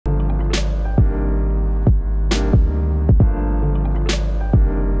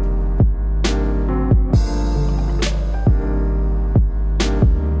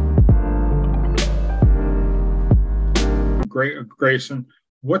Grayson.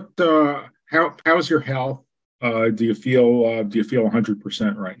 How's your health? Do you feel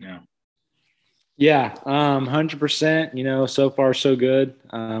 100% right now? Yeah, 100%. So far so good.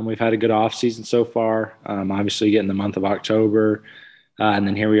 We've had a good off season so far. Obviously, getting the month of October, and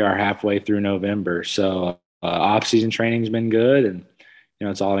then here we are halfway through November. So off season training's been good, and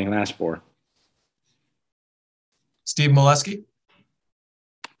it's all I can ask for. Steve Molesky.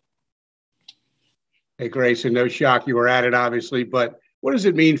 Hey, Grayson, no shock you were at it, obviously, but what does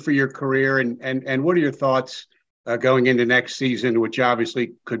it mean for your career, and what are your thoughts going into next season, which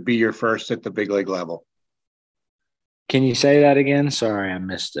obviously could be your first at the big league level? Can you say that again? Sorry, I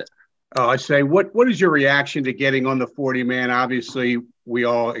missed it. Oh, I say, what is your reaction to getting on the 40-man? Obviously, we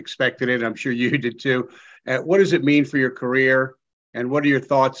all expected it. I'm sure you did too. What does it mean for your career, and what are your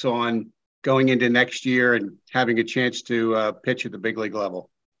thoughts on going into next year and having a chance to pitch at the big league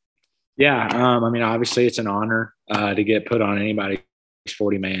level? Yeah, obviously it's an honor to get put on anybody's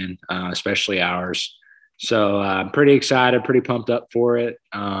 40-man, especially ours. So I'm pretty excited, pretty pumped up for it.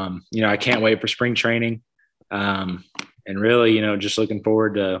 I can't wait for spring training, and really, just looking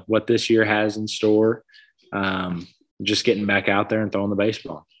forward to what this year has in store. Just getting back out there and throwing the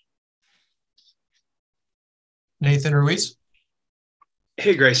baseball. Nathan Ruiz.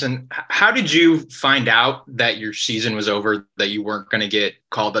 Hey, Grayson, how did you find out that your season was over, that you weren't going to get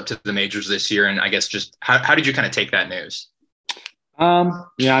called up to the majors this year? And I guess just how did you kind of take that news?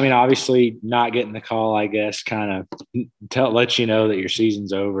 Obviously not getting the call, I guess, kind of lets you know that your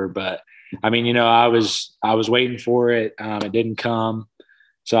season's over. But I was waiting for it. It didn't come.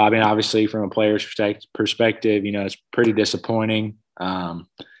 So, obviously from a player's perspective, it's pretty disappointing.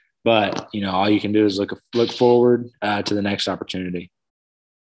 But all you can do is look forward to the next opportunity.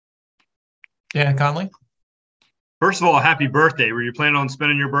 Dan Conley. First of all, happy birthday. Were you planning on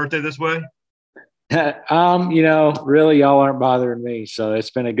spending your birthday this way? Really, y'all aren't bothering me. So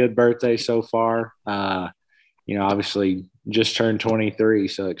it's been a good birthday so far. Obviously just turned 23,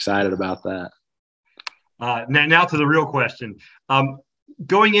 so excited about that. Now to the real question.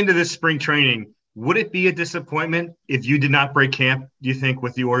 Going into this spring training, would it be a disappointment if you did not break camp, do you think,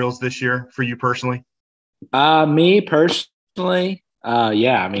 with the Orioles this year for you personally? Me personally,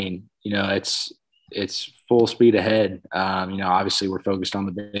 yeah, it's full speed ahead. Obviously we're focused on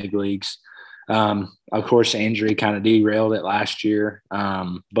the big leagues. Of course, the injury kind of derailed it last year.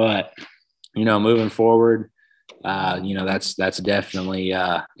 But moving forward, that's definitely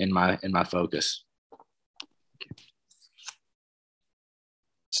in my focus.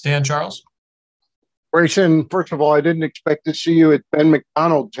 Stan Charles. Grayson, first of all, I didn't expect to see you at Ben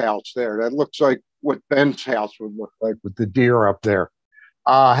McDonald's house there. That looks like what Ben's house would look like with the deer up there.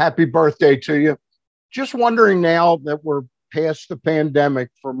 Happy birthday to you. Just wondering, now that we're past the pandemic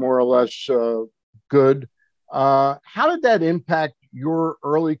for more or less good, how did that impact your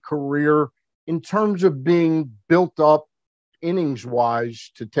early career in terms of being built up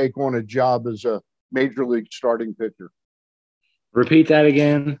innings-wise to take on a job as a major league starting pitcher? Repeat that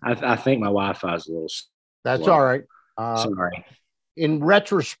again. I think my Wi-Fi is a little slow. That's all right. Sorry. In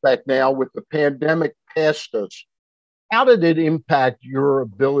retrospect now, with the pandemic past us, how did it impact your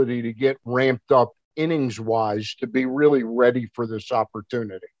ability to get ramped up innings-wise to be really ready for this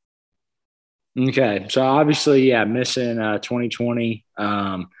opportunity? Okay. So obviously, yeah, missing 2020,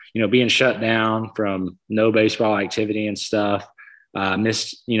 being shut down from no baseball activity and stuff,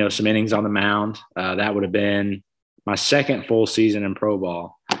 missed, some innings on the mound. That would have been my second full season in pro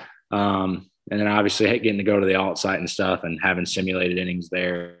ball. And then obviously getting to go to the alt site and stuff and having simulated innings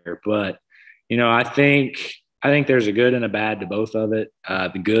there. But, I think there's a good and a bad to both of it.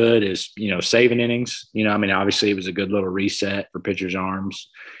 The good is, saving innings. Obviously it was a good little reset for pitchers' arms.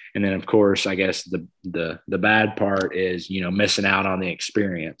 And then, of course, I guess the bad part is, missing out on the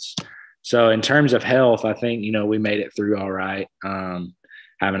experience. So in terms of health, I think, we made it through all right.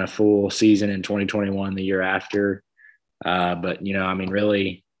 Having a full season in 2021 the year after. But,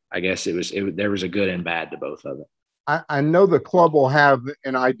 really, I guess there was a good and bad to both of it. I know the club will have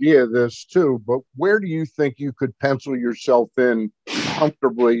an idea of this too, but where do you think you could pencil yourself in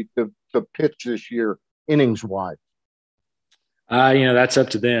comfortably to pitch this year, innings-wise? That's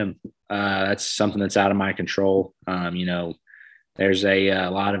up to them. That's something that's out of my control. There's a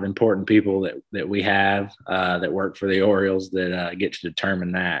lot of important people that we have that work for the Orioles that get to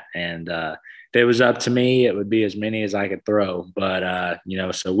determine that. And if it was up to me, it would be as many as I could throw. But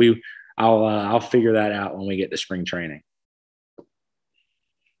so I'll figure that out when we get to spring training.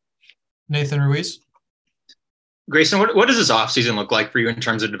 Nathan Ruiz. Grayson, what does this offseason look like for you in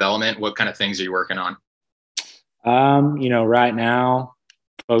terms of development? What kind of things are you working on? Right now,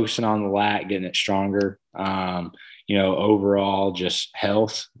 focusing on the lat, getting it stronger. overall just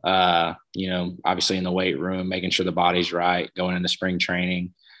health, obviously in the weight room, making sure the body's right, going into spring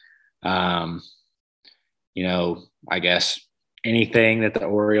training. I guess anything that the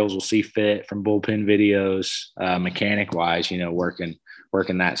Orioles will see fit from bullpen videos, mechanic wise,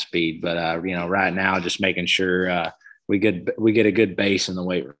 working that speed. But, right now, just making sure we get a good base in the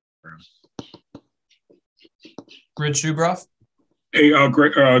weight room. Rich Dubroff. Hey,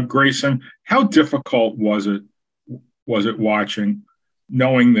 Grayson, how difficult was it watching,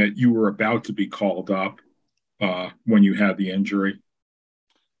 knowing that you were about to be called up when you had the injury?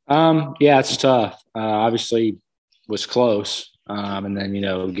 Yeah, it's tough. Obviously, was close, and then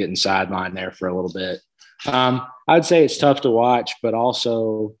getting sidelined there for a little bit. I'd say it's tough to watch, but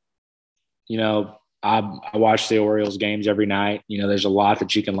also, I watch the Orioles games every night. There's a lot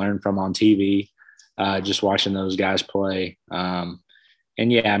that you can learn from on TV, just watching those guys play. And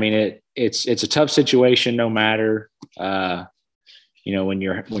yeah, I mean, it's a tough situation no matter, when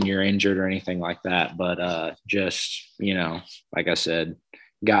you're injured or anything like that. But just, like I said,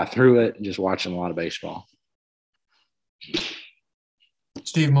 got through it, just watching a lot of baseball.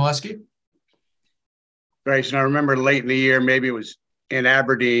 Steve Molesky. Grayson, I remember late in the year, maybe it was in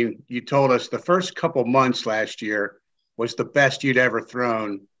Aberdeen, you told us the first couple months last year was the best you'd ever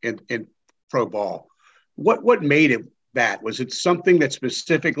thrown in pro ball. What made it that? Was it something that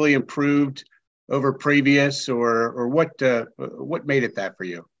specifically improved over previous, or what made it that for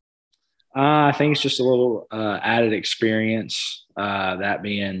you? I think it's just a little added experience, that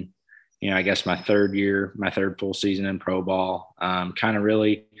being, I guess my third full season in pro ball, kind of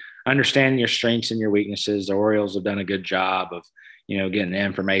really understanding your strengths and your weaknesses. The Orioles have done a good job of, getting the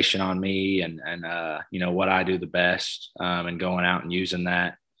information on me and what I do the best, and going out and using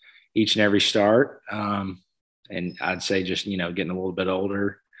that each and every start. And I'd say just, getting a little bit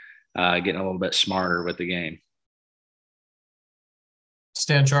older, getting a little bit smarter with the game.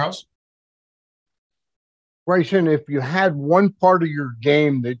 Stan Charles. Grayson, if you had one part of your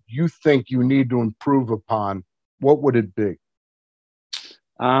game that you think you need to improve upon, what would it be?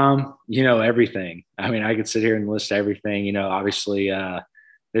 Everything. I mean, I could sit here and list everything. Obviously,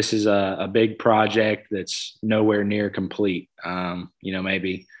 this is a big project that's nowhere near complete.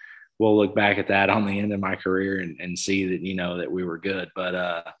 Maybe we'll look back at that on the end of my career and see that, that we were good. But,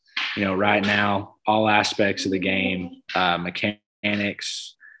 right now, all aspects of the game,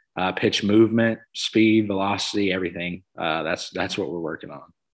 mechanics, pitch movement, speed, velocity, everything. That's what we're working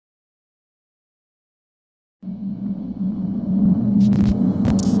on.